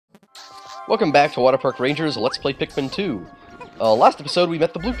Welcome back to WaterparkRanger's Let's Play Pikmin 2. Last episode we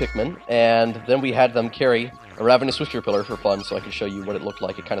met the blue Pikmin, and then we had them carry a Ravenous Caterpillar for fun, so I could show you what it looked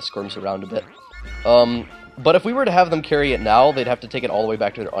like. It kind of squirms around a bit. But if we were to have them carry it now, they'd have to take it all the way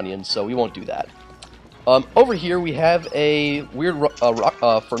back to their onions, so we won't do that. Over here we have a weird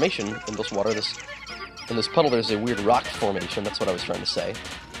rock formation in this water. In this puddle there's a weird rock formation, that's what I was trying to say.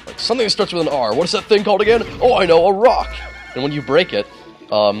 Like, something that starts with an R. What is that thing called again? Oh, I know, a rock! And when you break it,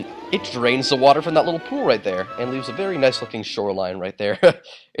 it drains the water from that little pool right there, and leaves a very nice-looking shoreline right there,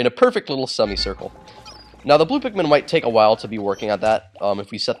 in a perfect little semicircle. Now, the blue Pikmin might take a while to be working on that,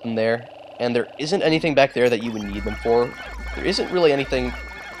 if we set them there, and there isn't anything back there that you would need them for. There isn't really anything...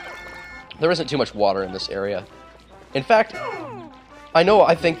 There isn't too much water in this area. In fact,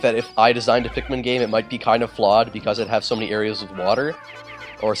 I think that if I designed a Pikmin game, it might be kind of flawed, because it'd have so many areas with water,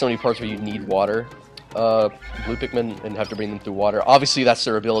 or so many parts where you need water. Blue Pikmin and have to bring them through water. Obviously, that's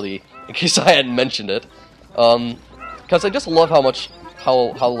their ability, in case I hadn't mentioned it. Because I just love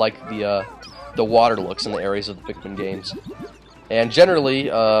how like the water looks in the areas of the Pikmin games. And generally,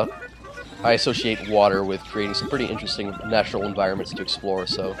 I associate water with creating some pretty interesting natural environments to explore,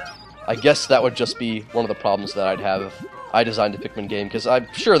 so I guess that would just be one of the problems that I'd have if I designed a Pikmin game, because I'm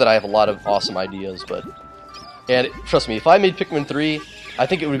sure that I have a lot of awesome ideas, but... And trust me, if I made Pikmin 3, I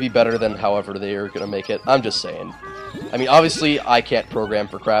think it would be better than however they are going to make it. I'm just saying. I mean, obviously, I can't program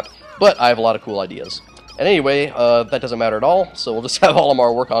for crap, but I have a lot of cool ideas. And anyway, that doesn't matter at all, so we'll just have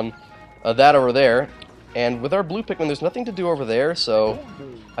Olimar work on that over there. And with our blue Pikmin, there's nothing to do over there, so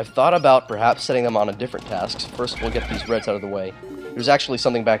I've thought about perhaps setting them on a different task. First, we'll get these reds out of the way. There's actually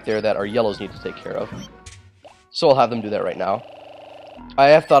something back there that our yellows need to take care of. So I'll have them do that right now. I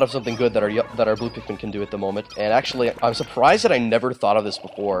have thought of something good that our blue Pikmin can do at the moment, and actually, I'm surprised that I never thought of this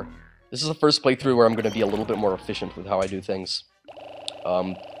before. This is the first playthrough where I'm going to be a little bit more efficient with how I do things.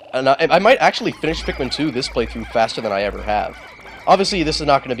 And I might actually finish Pikmin 2 this playthrough faster than I ever have. Obviously, this is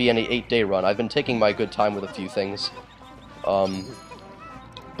not going to be any 8-day run. I've been taking my good time with a few things.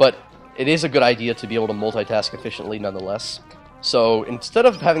 But it is a good idea to be able to multitask efficiently nonetheless. So, instead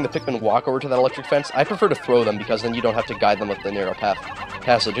of having the Pikmin walk over to that electric fence, I prefer to throw them, because then you don't have to guide them up the narrow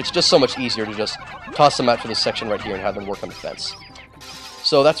passage. It's just so much easier to just toss them out to this section right here and have them work on the fence.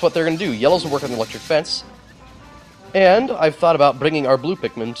 So that's what they're going to do. Yellows will work on the electric fence, and I've thought about bringing our blue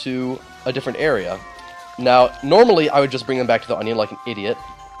Pikmin to a different area. Now, normally I would just bring them back to the onion like an idiot,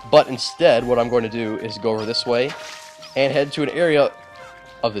 but instead what I'm going to do is go over this way and head to an area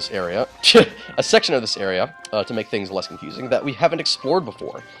of this area, a section of this area, to make things less confusing, that we haven't explored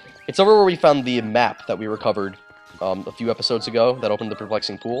before. It's over where we found the map that we recovered a few episodes ago that opened the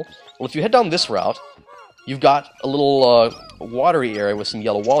perplexing pool. Well, if you head down this route, you've got a little watery area with some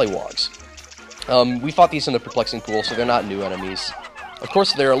yellow wollywogs. We fought these in the perplexing pool, so they're not new enemies. Of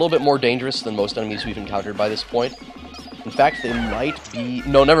course, they're a little bit more dangerous than most enemies we've encountered by this point. In fact, they might be...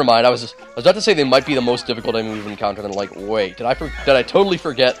 No, never mind. I was about to say they might be the most difficult enemy we've encountered, and like, wait, did I totally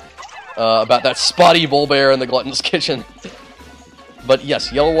forget about that spotty bullbear in the Glutton's kitchen? But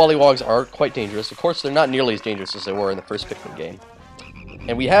yes, yellow wollywogs are quite dangerous. Of course, they're not nearly as dangerous as they were in the first Pikmin game.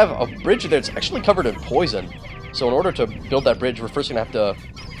 And we have a bridge that's actually covered in poison. So in order to build that bridge, we're first going to have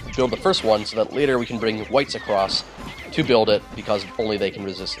to build the first one, so that later we can bring whites across to build it, because only they can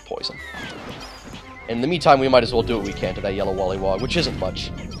resist the poison. In the meantime, we might as well do what we can to that yellow wollywog, which isn't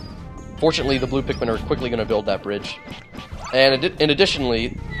much. Fortunately, the blue Pikmin are quickly going to build that bridge. And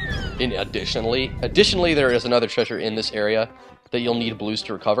additionally, there is another treasure in this area that you'll need blues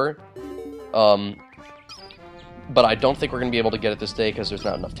to recover. But I don't think we're going to be able to get it this day because there's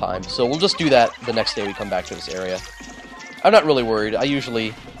not enough time. So we'll just do that the next day we come back to this area. I'm not really worried. I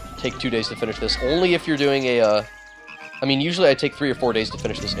usually take 2 days to finish this. Only if you're doing a... I mean, usually I take 3 or 4 days to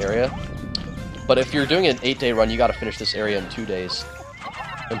finish this area. But if you're doing an 8-day run, you got to finish this area in 2 days.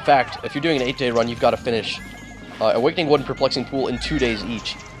 In fact, if you're doing an 8-day run, you've got to finish Awakening Wood and Perplexing Pool in 2 days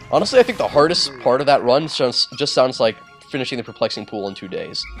each. Honestly, I think the hardest part of that run just sounds like finishing the Perplexing Pool in 2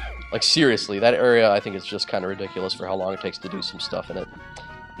 days. Like, seriously, that area I think is just kind of ridiculous for how long it takes to do some stuff in it.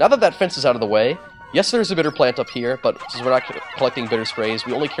 Now that that fence is out of the way, yes, there's a bitter plant up here, but since we're not collecting bitter sprays,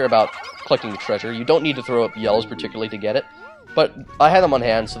 we only care about collecting the treasure. You don't need to throw up yellows particularly to get it. But I had them on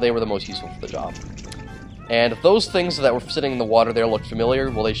hand, so they were the most useful for the job. And if those things that were sitting in the water there look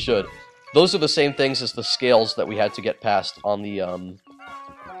familiar, well, they should. Those are the same things as the scales that we had to get past on the,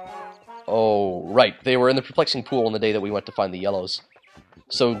 Oh, right. They were in the perplexing pool on the day that we went to find the yellows.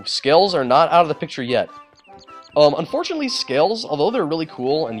 So, scales are not out of the picture yet. Unfortunately, scales, although they're really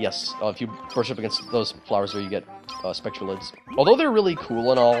cool, and yes, if you brush up against those flowers where you get spectrulids, although they're really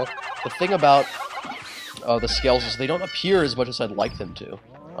cool and all, the thing about the scales is they don't appear as much as I'd like them to.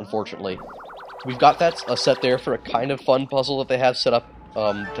 unfortunately. We've got that set there for a kind of fun puzzle that they have set up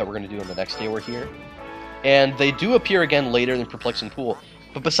that we're going to do on the next day we're here. And they do appear again later in Perplexing Pool.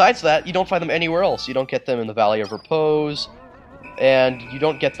 But besides that, you don't find them anywhere else. You don't get them in the Valley of Repose, and you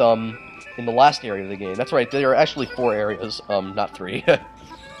don't get them in the last area of the game. That's right, there are actually 4 areas, not 3.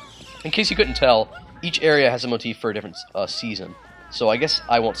 In case you couldn't tell, each area has a motif for a different season. So I guess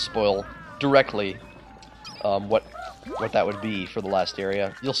I won't spoil directly what that would be for the last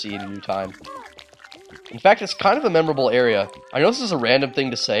area. You'll see in due time. In fact, it's kind of a memorable area. I know this is a random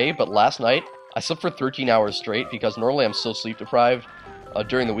thing to say, but last night, I slept for 13 hours straight, because normally I'm so sleep-deprived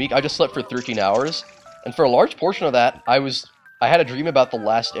during the week. I just slept for 13 hours, and for a large portion of that, I had a dream about the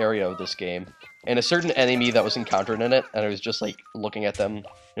last area of this game, and a certain enemy that was encountered in it, and I was just, like, looking at them.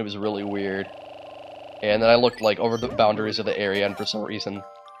 It was really weird. And then I looked, like, over the boundaries of the area, and for some reason,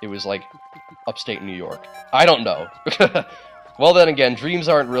 it was, like, upstate New York. I don't know. Well, then again, dreams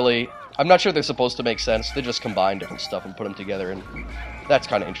aren't really... I'm not sure they're supposed to make sense. They just combine different stuff and put them together, and that's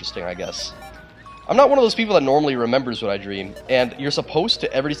kind of interesting, I guess. I'm not one of those people that normally remembers what I dream, and you're supposed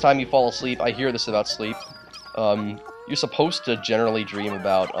to, every time you fall asleep, I hear this about sleep, you're supposed to generally dream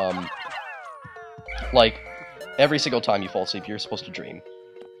about, like, every single time you fall asleep, you're supposed to dream.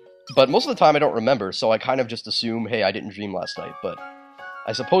 But most of the time I don't remember, so I kind of just assume, hey, I didn't dream last night, but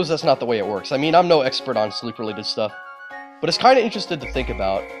I suppose that's not the way it works. I mean, I'm no expert on sleep-related stuff, but it's kind of interesting to think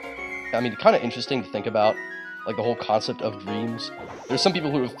about, like, the whole concept of dreams. There's some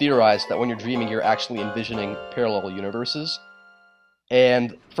people who have theorized that when you're dreaming, you're actually envisioning parallel universes.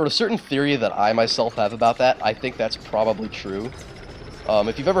 And for a certain theory that I myself have about that, I think that's probably true.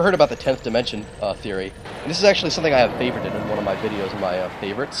 If you've ever heard about the 10th dimension theory, and this is actually something I have favorited in one of my videos, in my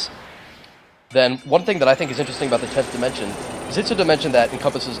favorites, then one thing that I think is interesting about the 10th dimension is it's a dimension that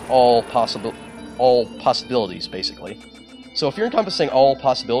encompasses all possibilities, basically. So if you're encompassing all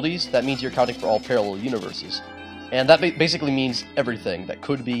possibilities, that means you're accounting for all parallel universes. And that basically means everything that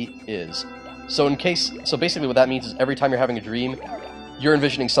could be is. So basically what that means is every time you're having a dream, you're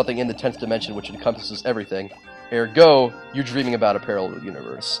envisioning something in the 10th dimension which encompasses everything. Ergo, you're dreaming about a parallel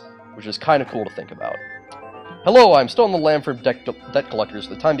universe, which is kind of cool to think about. Hello, I'm still on the lam for debt collectors.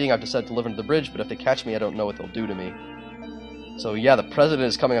 For the time being, I've decided to live under the bridge, but if they catch me, I don't know what they'll do to me. So yeah, the president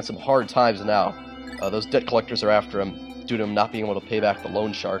is coming on some hard times now. Those debt collectors are after him, due to him not being able to pay back the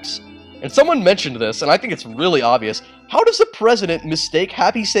loan sharks. And someone mentioned this, and I think it's really obvious. How does the president mistake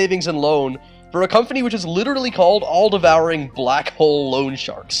Happy Savings and Loan for a company which is literally called all-devouring black hole loan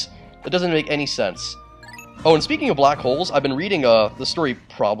sharks? That doesn't make any sense. Oh, and speaking of black holes, I've been reading the story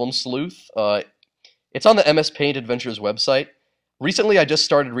Problem Sleuth. It's on the MS Paint Adventures website. Recently, I just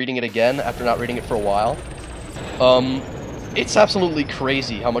started reading it again, after not reading it for a while. It's absolutely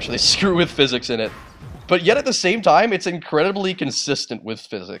crazy how much they screw with physics in it. But yet at the same time, it's incredibly consistent with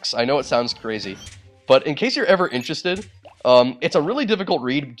physics. I know it sounds crazy, but in case you're ever interested, it's a really difficult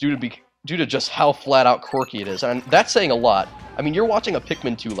read due to just how flat-out quirky it is, and that's saying a lot. I mean, you're watching a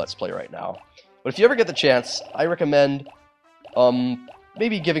Pikmin 2 Let's Play right now, but if you ever get the chance, I recommend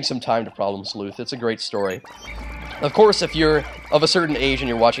maybe giving some time to Problem Sleuth. It's a great story. Of course, if you're of a certain age and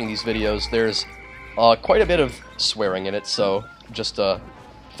you're watching these videos, there's quite a bit of swearing in it, so just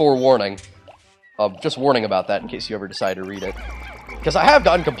forewarning. Just warning about that in case you ever decide to read it. Because I have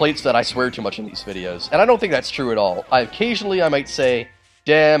gotten complaints that I swear too much in these videos, and I don't think that's true at all. Occasionally I might say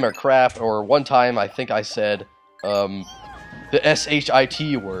damn or crap, or one time I think I said the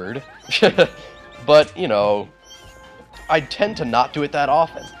S-H-I-T word. But, you know, I tend to not do it that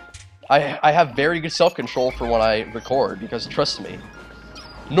often. I have very good self-control for when I record, because trust me,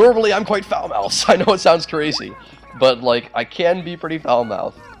 normally I'm quite foul-mouthed. I know it sounds crazy, but, like, I can be pretty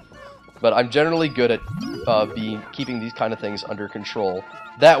foul-mouthed. But I'm generally good at keeping these kind of things under control.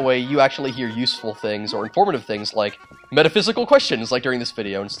 That way, you actually hear useful things or informative things like metaphysical questions, like during this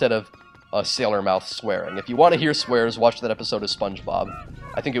video, instead of Sailor Mouth swearing. If you want to hear swears, watch that episode of SpongeBob.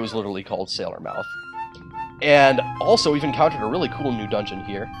 I think it was literally called Sailor Mouth. And also, we've encountered a really cool new dungeon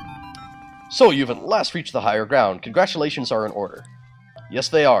here. So, you've at last reached the higher ground. Congratulations are in order. Yes,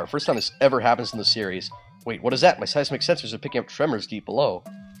 they are. First time this ever happens in the series. Wait, what is that? My seismic sensors are picking up tremors deep below.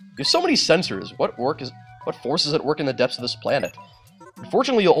 There's so many sensors. What forces at work in the depths of this planet?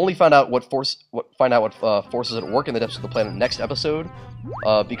 Unfortunately, you'll only find out what forces at work in the depths of the planet next episode,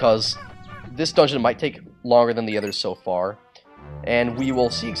 because this dungeon might take longer than the others so far, and we will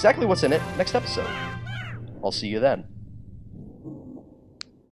see exactly what's in it next episode. I'll see you then.